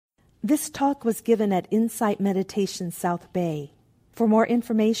This talk was given at Insight Meditation South Bay. For more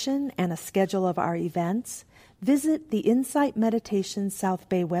information and a schedule of our events, visit the Insight Meditation South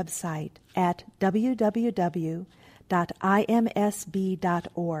Bay website at www.imsb.org.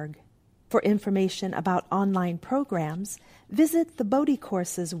 For information about online programs, visit the Bodhi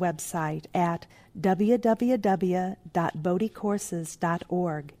Courses website at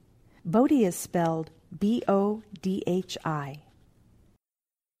www.bodhicourses.org. Bodhi is spelled Bodhi.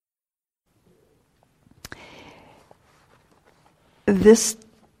 This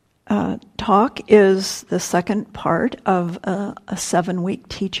talk is the second part of a 7-week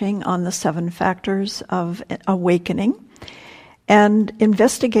teaching on the 7 factors of awakening, and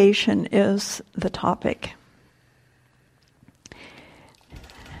investigation is the topic.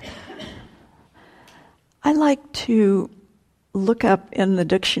 I like to look up in the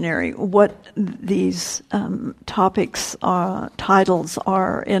dictionary what these topics titles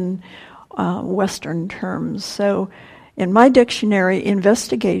are in Western terms. So in my dictionary,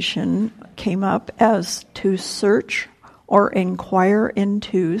 investigation came up as to search or inquire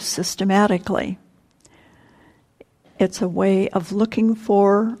into systematically. It's a way of looking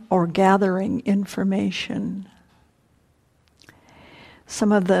for or gathering information.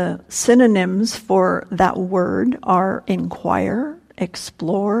 Some of the synonyms for that word are inquire,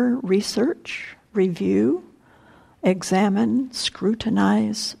 explore, research, review, examine,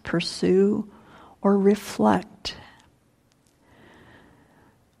 scrutinize, pursue, or reflect.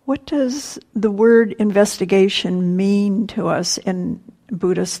 What does the word investigation mean to us in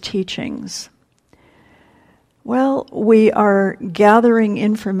Buddhist teachings? Well, we are gathering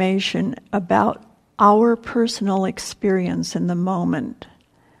information about our personal experience in the moment,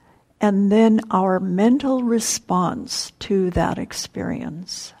 and then our mental response to that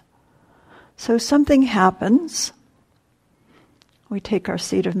experience. So something happens, we take our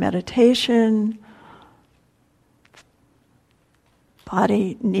seat of meditation,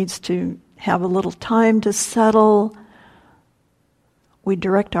 body needs to have a little time to settle, we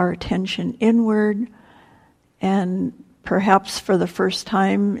direct our attention inward, and perhaps for the first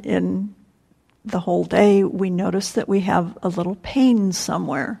time in the whole day, we notice that we have a little pain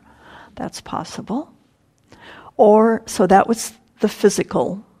somewhere. That's possible. Or, so that was the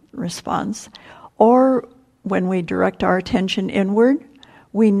physical response. Or when we direct our attention inward,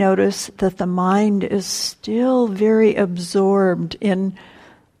 we notice that the mind is still very absorbed in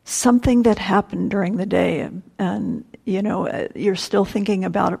something that happened during the day. And, you're still thinking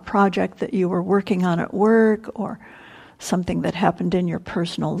about a project that you were working on at work or something that happened in your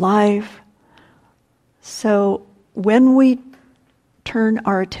personal life. So when we turn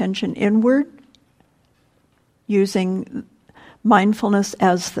our attention inward, using mindfulness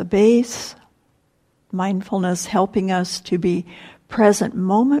as the base, mindfulness helping us to be present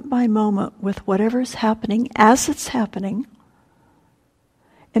moment by moment with whatever's happening as it's happening,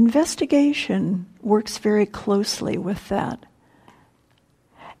 investigation works very closely with that.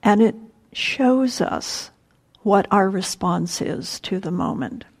 And it shows us what our response is to the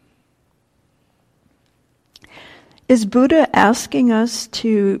moment. Is Buddha asking us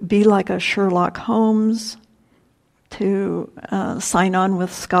to be like a Sherlock Holmes, to sign on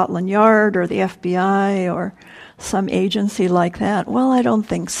with Scotland Yard or the FBI or some agency like that? Well, I don't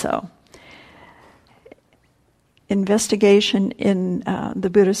think so. Investigation in the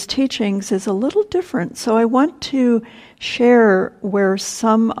Buddhist teachings is a little different. So I want to share where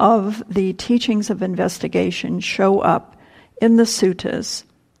some of the teachings of investigation show up in the suttas,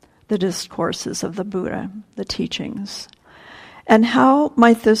 the discourses of the Buddha, the teachings. And how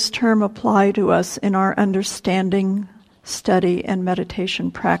might this term apply to us in our understanding, study, and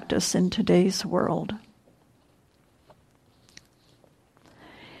meditation practice in today's world?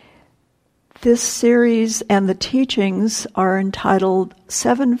 This series and the teachings are entitled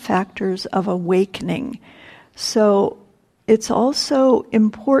 7 Factors of Awakening. So it's also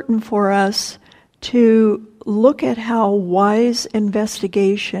important for us to look at how wise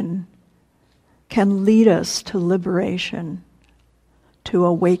investigation can lead us to liberation, to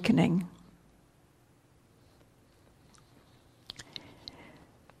awakening.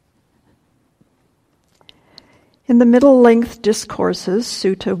 In the middle-length discourses,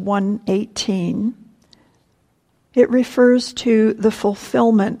 Sutta 118, it refers to the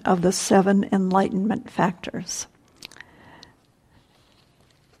fulfillment of the 7 enlightenment factors.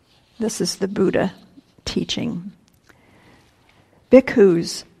 This is the Buddha teaching.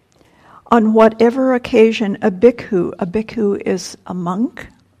 Bhikkhus, on whatever occasion a bhikkhu is a monk,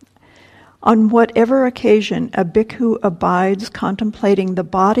 on whatever occasion a bhikkhu abides contemplating the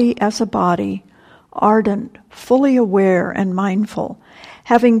body as a body, ardent, fully aware and mindful,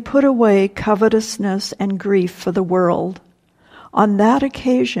 having put away covetousness and grief for the world. On that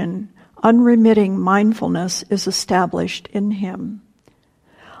occasion, unremitting mindfulness is established in him.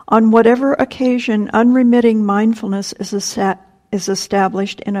 On whatever occasion unremitting mindfulness is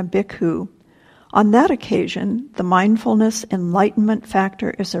established in a bhikkhu, on that occasion the mindfulness enlightenment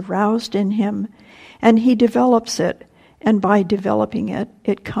factor is aroused in him, and he develops it, and by developing it,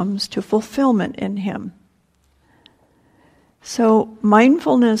 it comes to fulfillment in him. So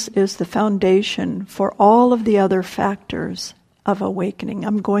mindfulness is the foundation for all of the other factors of awakening.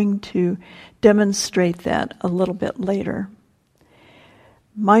 I'm going to demonstrate that a little bit later.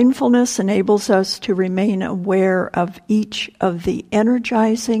 Mindfulness enables us to remain aware of each of the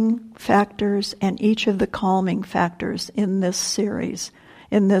energizing factors and each of the calming factors in this series,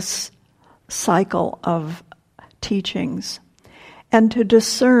 in this cycle of teachings, and to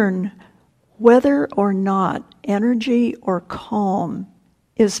discern whether or not energy or calm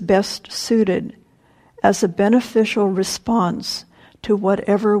is best suited as a beneficial response to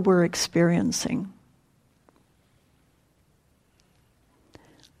whatever we're experiencing.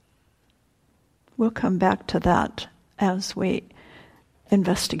 We'll come back to that as we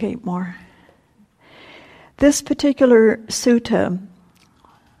investigate more. This particular sutta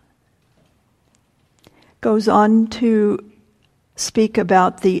goes on to speak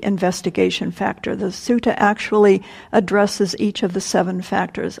about the investigation factor. The sutta actually addresses each of the 7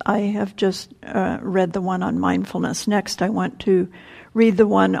 factors. I have just read the one on mindfulness. Next, I want to read the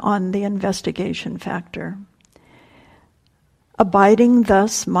one on the investigation factor. Abiding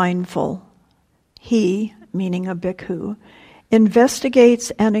thus mindful, he, meaning a bhikkhu,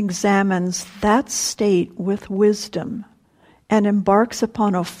 investigates and examines that state with wisdom and embarks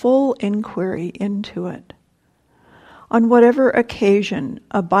upon a full inquiry into it. On whatever occasion,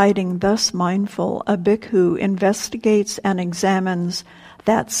 abiding thus mindful, a bhikkhu investigates and examines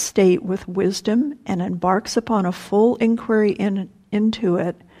that state with wisdom and embarks upon a full inquiry into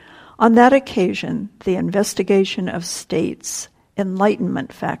it. On that occasion, the investigation of states,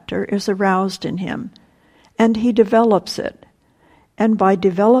 enlightenment factor, is aroused in him, and he develops it, and by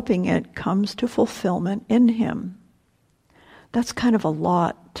developing it comes to fulfillment in him. That's kind of a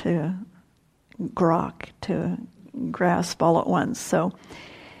lot to grasp all at once. So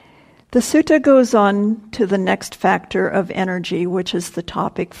the sutta goes on to the next factor of energy, which is the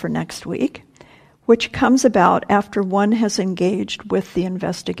topic for next week, which comes about after one has engaged with the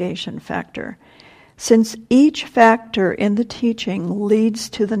investigation factor. Since each factor in the teaching leads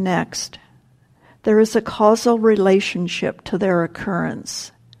to the next, there is a causal relationship to their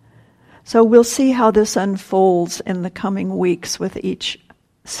occurrence. So we'll see how this unfolds in the coming weeks with each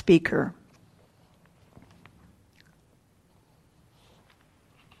speaker.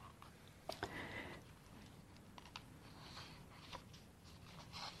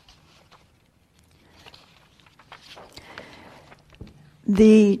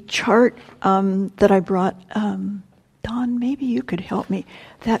 The chart that I brought, Don, maybe you could help me.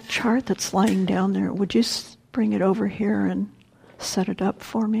 That chart that's lying down there, would you bring it over here and set it up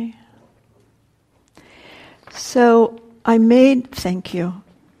for me? So thank you.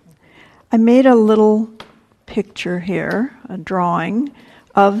 I made a little picture here, a drawing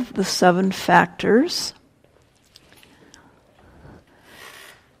of the 7 factors.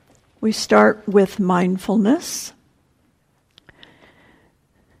 We start with mindfulness.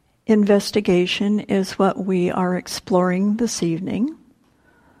 Investigation is what we are exploring this evening.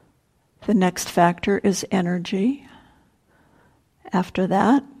 The next factor is energy. After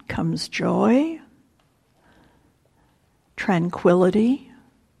that comes joy, tranquility,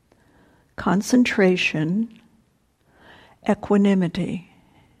 concentration, equanimity.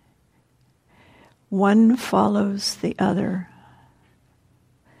 One follows the other.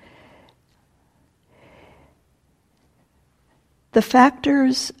 The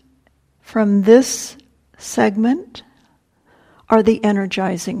factors from this segment are the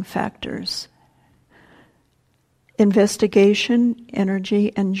energizing factors. Investigation,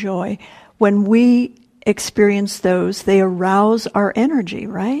 energy, and joy. When we experience those, they arouse our energy,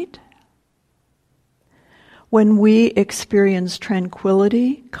 right? When we experience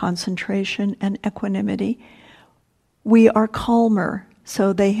tranquility, concentration, and equanimity, we are calmer,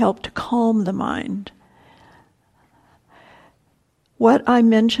 so they help to calm the mind. What I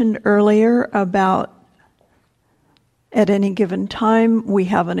mentioned earlier about at any given time we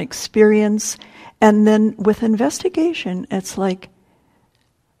have an experience, and then with investigation, it's like,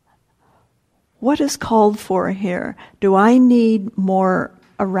 what is called for here? Do I need more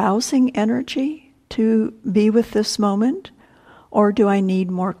arousing energy to be with this moment? Or do I need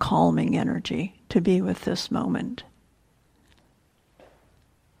more calming energy to be with this moment?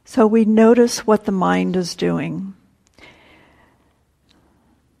 So we notice what the mind is doing.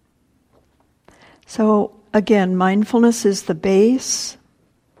 So again, mindfulness is the base.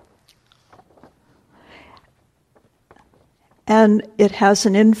 And it has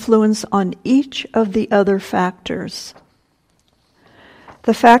an influence on each of the other factors.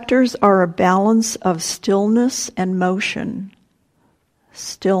 The factors are a balance of stillness and motion.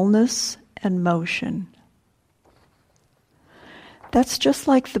 Stillness and motion. That's just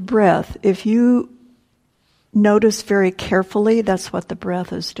like the breath. If you notice very carefully, that's what the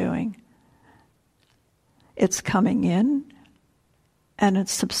breath is doing. It's coming in and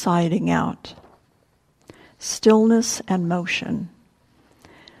it's subsiding out. Stillness and motion.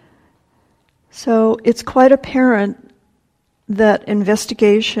 So it's quite apparent that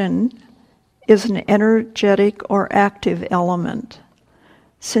investigation is an energetic or active element,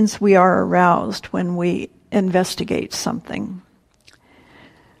 since we are aroused when we investigate something.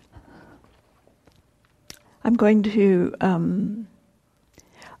 I'm going to,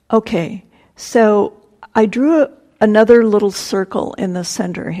 okay, so I drew another little circle in the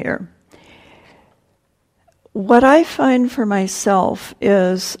center here. What I find for myself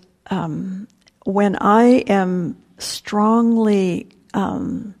is when I am strongly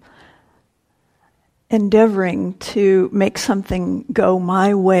endeavoring to make something go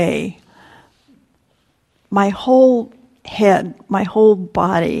my way, my whole head, my whole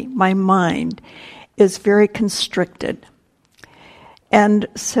body, my mind is very constricted. And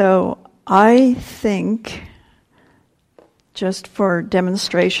so I think, just for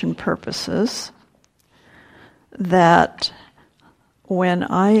demonstration purposes, that when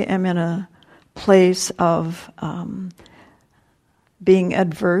I am in a place of being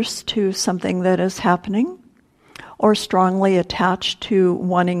adverse to something that is happening, or strongly attached to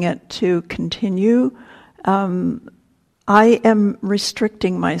wanting it to continue, I am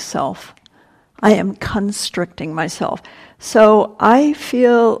restricting myself. I am constricting myself. So I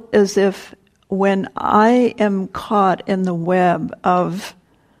feel as if when I am caught in the web of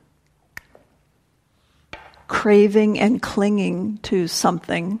craving and clinging to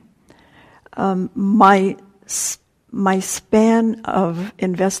something, my span of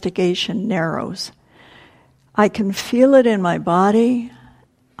investigation narrows. I can feel it in my body.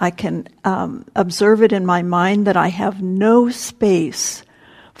 I can observe it in my mind that I have no space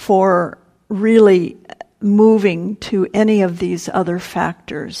for really moving to any of these other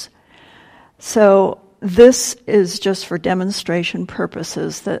factors. So this is just for demonstration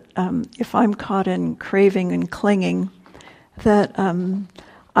purposes, that if I'm caught in craving and clinging, that I'm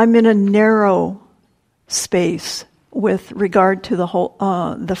in a narrow space with regard to the whole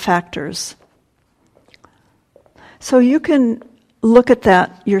the factors. So you can look at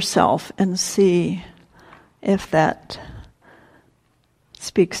that yourself and see if that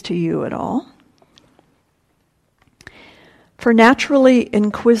speaks to you at all. For naturally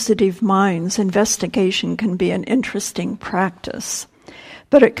inquisitive minds, investigation can be an interesting practice,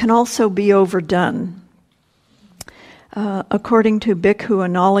 but it can also be overdone. According to Bhikkhu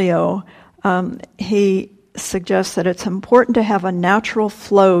Analayo, he suggests that it's important to have a natural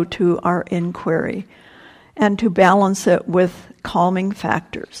flow to our inquiry and to balance it with calming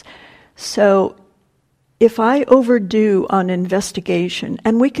factors. So if I overdo on investigation,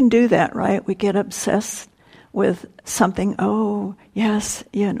 and we can do that, right? We get obsessed with something. Oh, yes,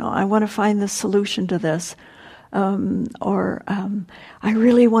 I want to find the solution to this. Or I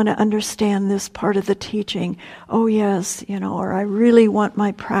really want to understand this part of the teaching. Oh, yes, or I really want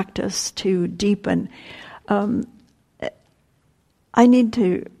my practice to deepen. I need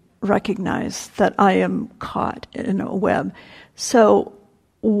to recognize that I am caught in a web. So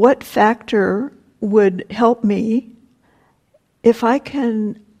what factor would help me if I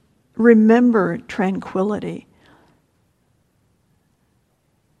can remember tranquility?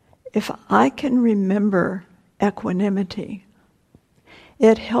 If I can remember equanimity,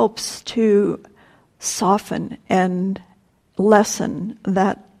 it helps to soften and lessen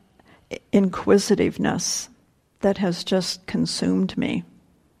that inquisitiveness that has just consumed me.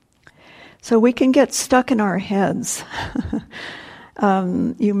 So we can get stuck in our heads.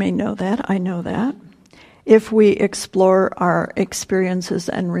 You may know that, I know that. If we explore our experiences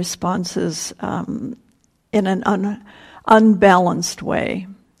and responses in an unbalanced way.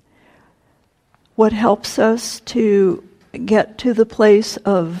 What helps us to get to the place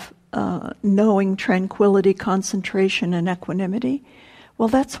of knowing tranquility, concentration, and equanimity? Well,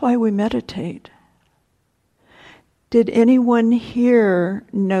 that's why we meditate. Did anyone here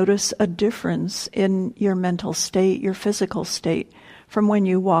notice a difference in your mental state, your physical state, from when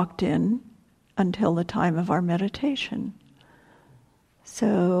you walked in until the time of our meditation?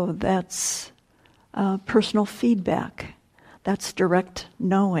 So that's personal feedback. That's direct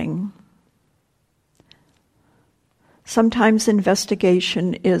knowing. Sometimes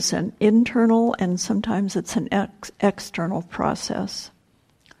investigation is an internal and sometimes it's an external process.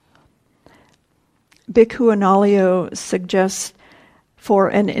 Bhikkhu Analayo suggests for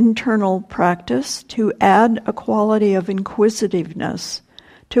an internal practice to add a quality of inquisitiveness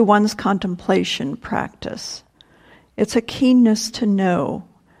to one's contemplation practice. It's a keenness to know.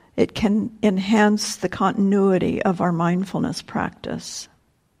 It can enhance the continuity of our mindfulness practice.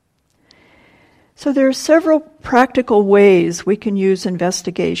 So there are several practical ways we can use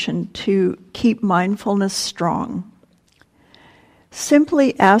investigation to keep mindfulness strong.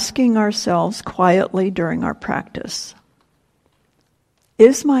 Simply asking ourselves quietly during our practice,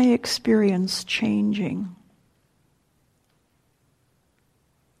 is my experience changing?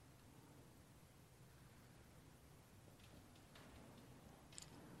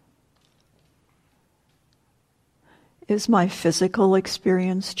 Is my physical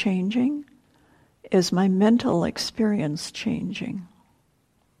experience changing? Is my mental experience changing?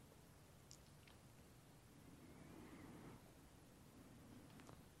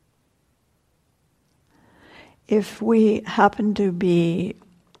 If we happen to be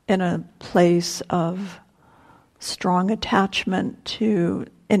in a place of strong attachment to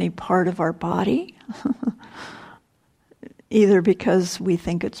any part of our body, either because we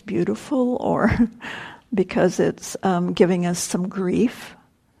think it's beautiful or because it's giving us some grief,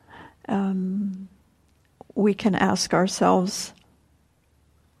 we can ask ourselves,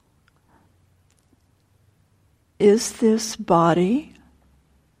 is this body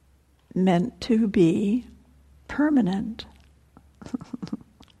meant to be permanent?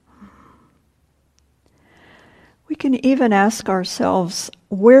 We can even ask ourselves,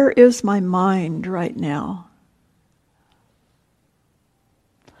 where is my mind right now?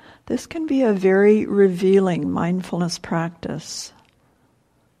 This can be a very revealing mindfulness practice.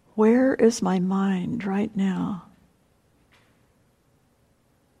 Where is my mind right now?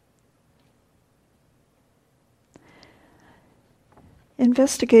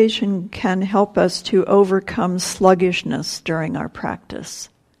 Investigation can help us to overcome sluggishness during our practice.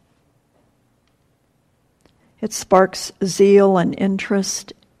 It sparks zeal and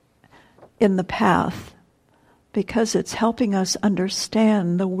interest in the path because it's helping us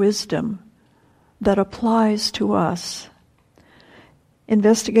understand the wisdom that applies to us.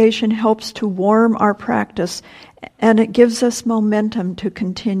 Investigation helps to warm our practice, and it gives us momentum to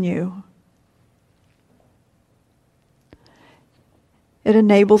continue. It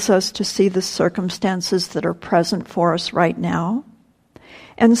enables us to see the circumstances that are present for us right now,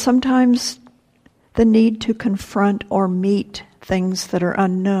 and sometimes the need to confront or meet things that are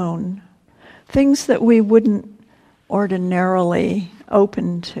unknown, things that we wouldn't ordinarily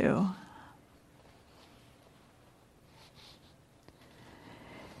open to.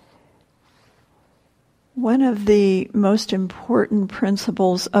 One of the most important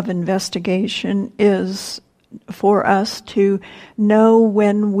principles of investigation is for us to know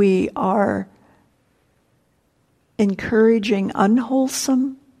when we are encouraging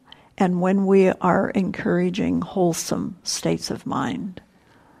unwholesome and when we are encouraging wholesome states of mind.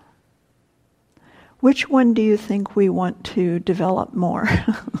 Which one do you think we want to develop more?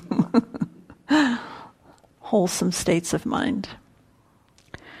 Wholesome states of mind.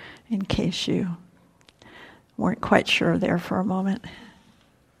 In case you weren't quite sure there for a moment.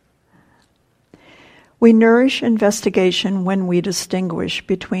 We nourish investigation when we distinguish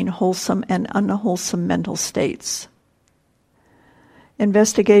between wholesome and unwholesome mental states.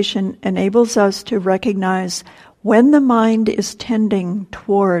 Investigation enables us to recognize when the mind is tending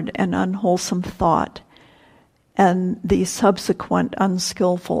toward an unwholesome thought and the subsequent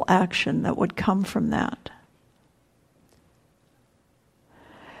unskillful action that would come from that.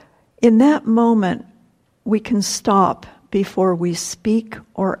 In that moment, we can stop before we speak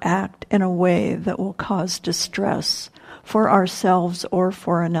or act in a way that will cause distress for ourselves or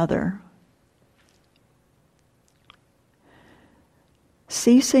for another.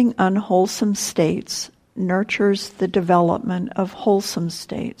 Ceasing unwholesome states nurtures the development of wholesome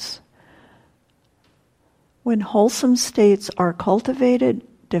states. When wholesome states are cultivated,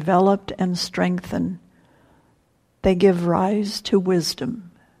 developed, and strengthened, they give rise to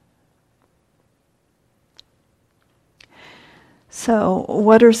wisdom. So,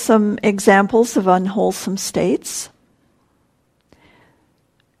 what are some examples of unwholesome states?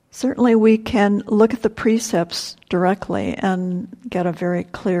 Certainly we can look at the precepts directly and get a very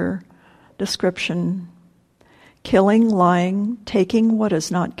clear description. Killing, lying, taking what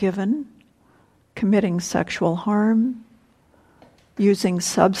is not given, committing sexual harm, using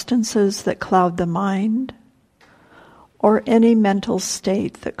substances that cloud the mind, or any mental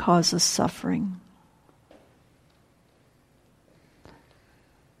state that causes suffering.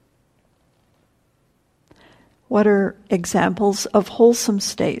 What are examples of wholesome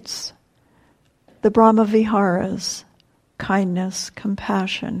states? The Brahma Viharas: kindness,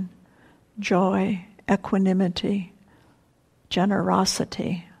 compassion, joy, equanimity,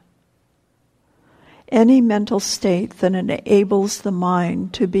 generosity. Any mental state that enables the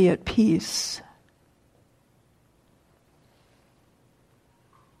mind to be at peace.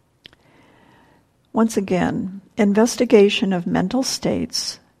 Once again, investigation of mental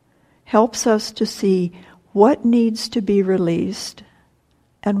states helps us to see what needs to be released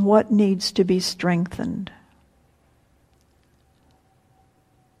and what needs to be strengthened.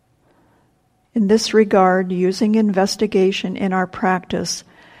 In this regard, using investigation in our practice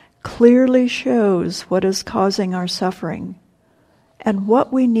clearly shows what is causing our suffering and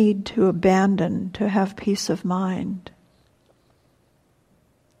what we need to abandon to have peace of mind.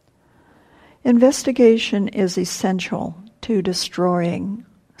 Investigation is essential to destroying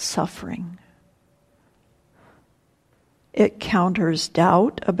suffering. It counters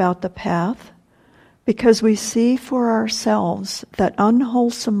doubt about the path because we see for ourselves that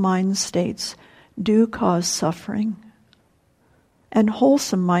unwholesome mind states do cause suffering, and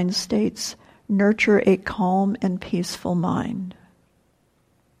wholesome mind states nurture a calm and peaceful mind.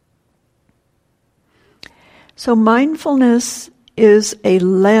 So mindfulness is a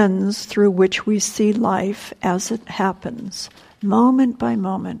lens through which we see life as it happens, moment by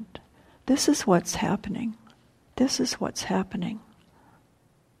moment. This is what's happening. This is what's happening.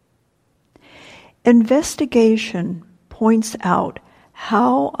 Investigation points out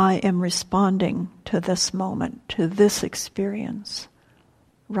how I am responding to this moment, to this experience,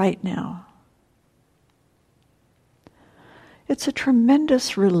 right now. It's a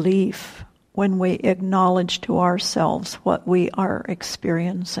tremendous relief when we acknowledge to ourselves what we are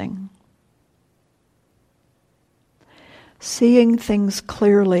experiencing. Seeing things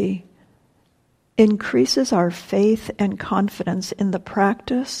clearly increases our faith and confidence in the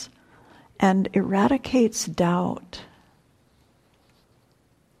practice and eradicates doubt.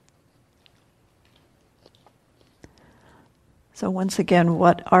 So once again,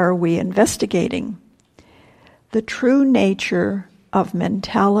 what are we investigating? The true nature of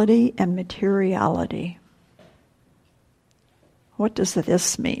mentality and materiality. What does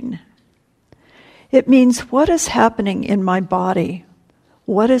this mean? It means what is happening in my body,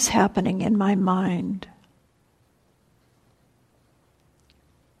 what is happening in my mind.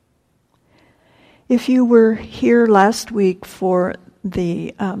 If you were here last week for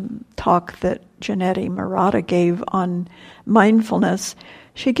the talk that Janetti Murata gave on mindfulness,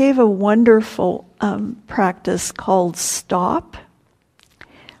 she gave a wonderful practice called STOP.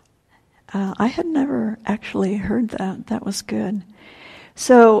 I had never actually heard that. That was good.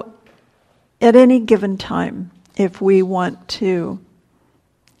 So, at any given time, if we want to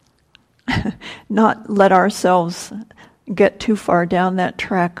not let ourselves get too far down that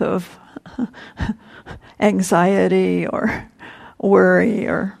track of anxiety or worry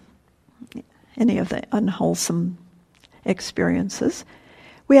or any of the unwholesome experiences,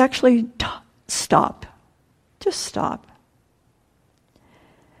 we actually stop. Just stop.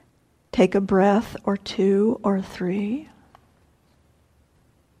 Take a breath or two or three.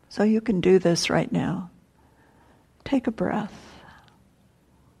 So you can do this right now. Take a breath.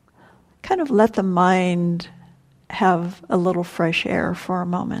 Kind of let the mind have a little fresh air for a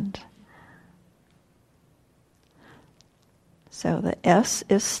moment. So the S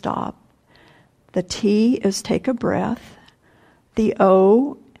is stop. The T is take a breath. The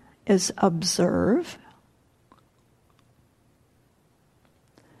O is observe.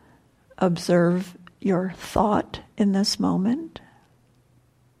 Observe your thought in this moment.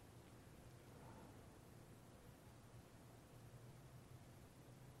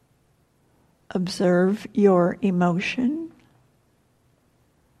 Observe your emotion.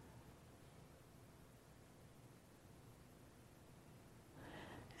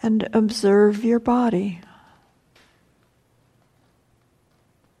 And observe your body.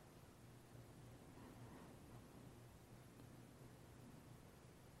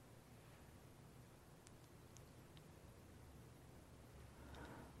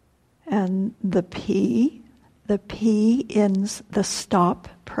 And the P in the stop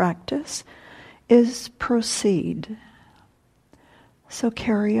practice is proceed. So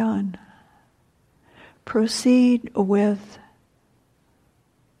carry on. Proceed with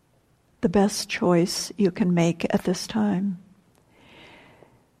the best choice you can make at this time.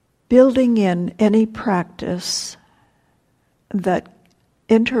 Building in any practice that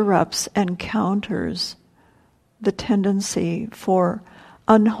interrupts and counters the tendency for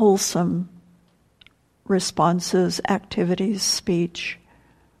unwholesome responses, activities, speech,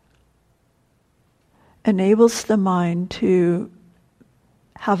 enables the mind to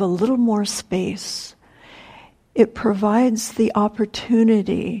have a little more space. It provides the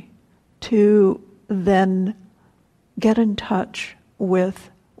opportunity to then get in touch with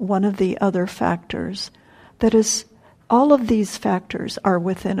one of the other factors. That is, all of these factors are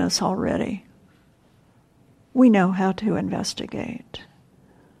within us already. We know how to investigate.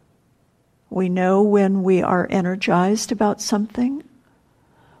 We know when we are energized about something.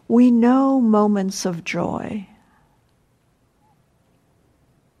 We know moments of joy.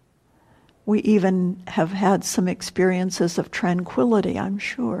 We even have had some experiences of tranquility, I'm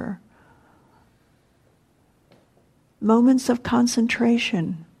sure. Moments of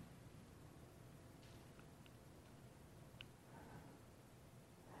concentration.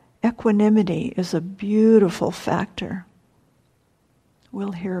 Equanimity is a beautiful factor.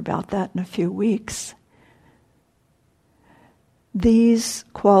 We'll hear about that in a few weeks. These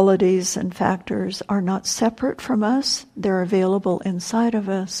qualities and factors are not separate from us. They're available inside of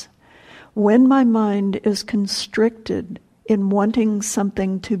us. When my mind is constricted in wanting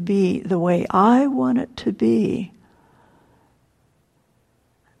something to be the way I want it to be,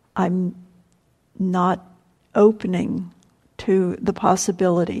 I'm not opening to the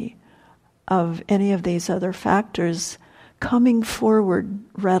possibility of any of these other factors coming forward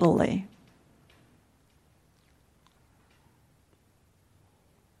readily.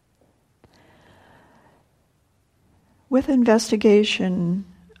 With investigation,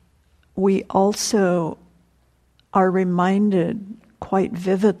 we also are reminded quite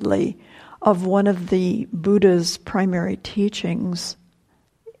vividly of one of the Buddha's primary teachings,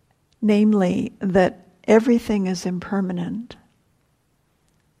 namely that everything is impermanent.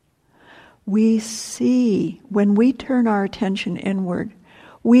 We see, when we turn our attention inward,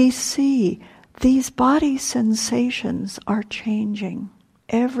 we see these body sensations are changing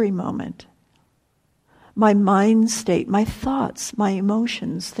every moment. My mind state, my thoughts, my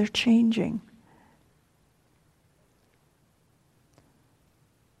emotions, they're changing.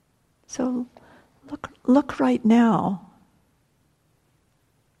 So look right now.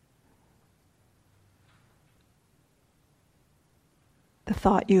 The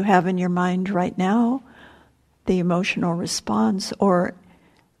thought you have in your mind right now, the emotional response, or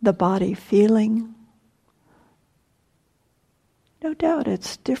the body feeling. No doubt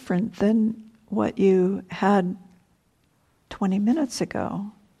it's different than what you had 20 minutes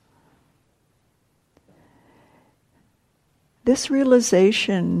ago. This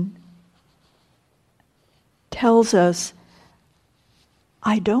realization tells us,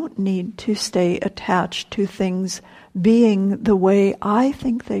 I don't need to stay attached to things being the way I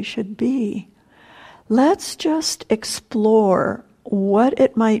think they should be. Let's just explore what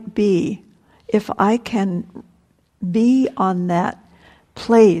it might be if I can be on that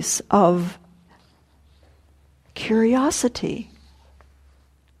place of curiosity,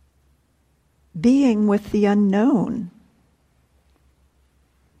 being with the unknown.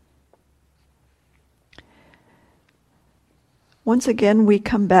 Once again, we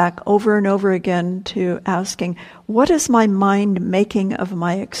come back over and over again to asking, what is my mind making of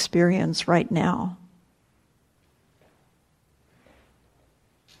my experience right now?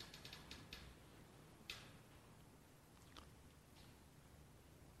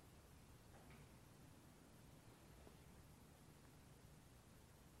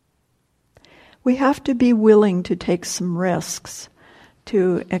 We have to be willing to take some risks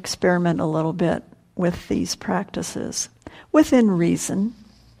to experiment a little bit with these practices, within reason.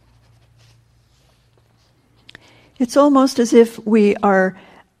 It's almost as if we are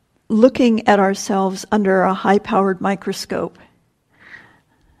looking at ourselves under a high-powered microscope.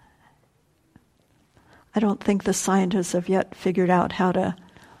 I don't think the scientists have yet figured out how to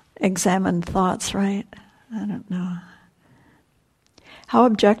examine thoughts, right? I don't know. How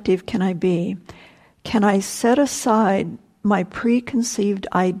objective can I be? Can I set aside my preconceived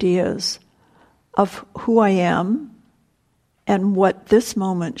ideas of who I am and what this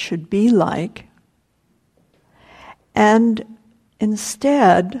moment should be like, and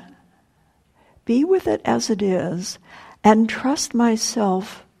instead be with it as it is and trust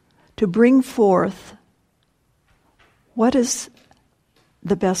myself to bring forth what is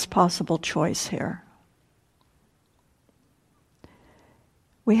the best possible choice here?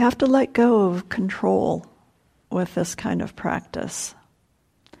 We have to let go of control with this kind of practice.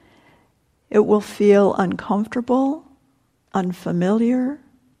 It will feel uncomfortable, unfamiliar.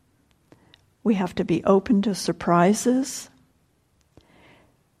 We have to be open to surprises.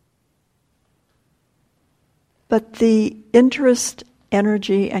 But the interest,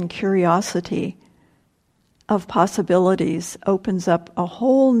 energy, and curiosity of possibilities opens up a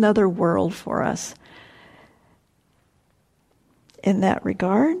whole nother world for us. In that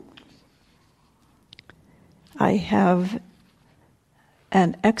regard, I have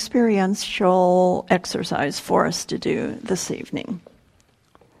an experiential exercise for us to do this evening.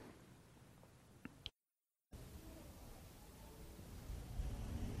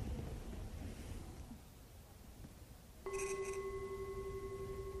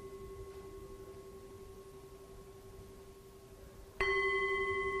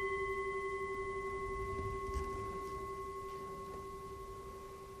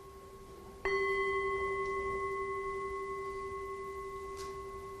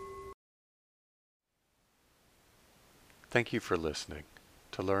 Thank you for listening.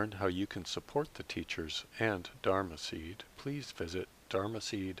 To learn how you can support the teachers and Dharma Seed, please visit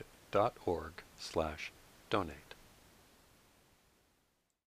dharmaseed.org/donate.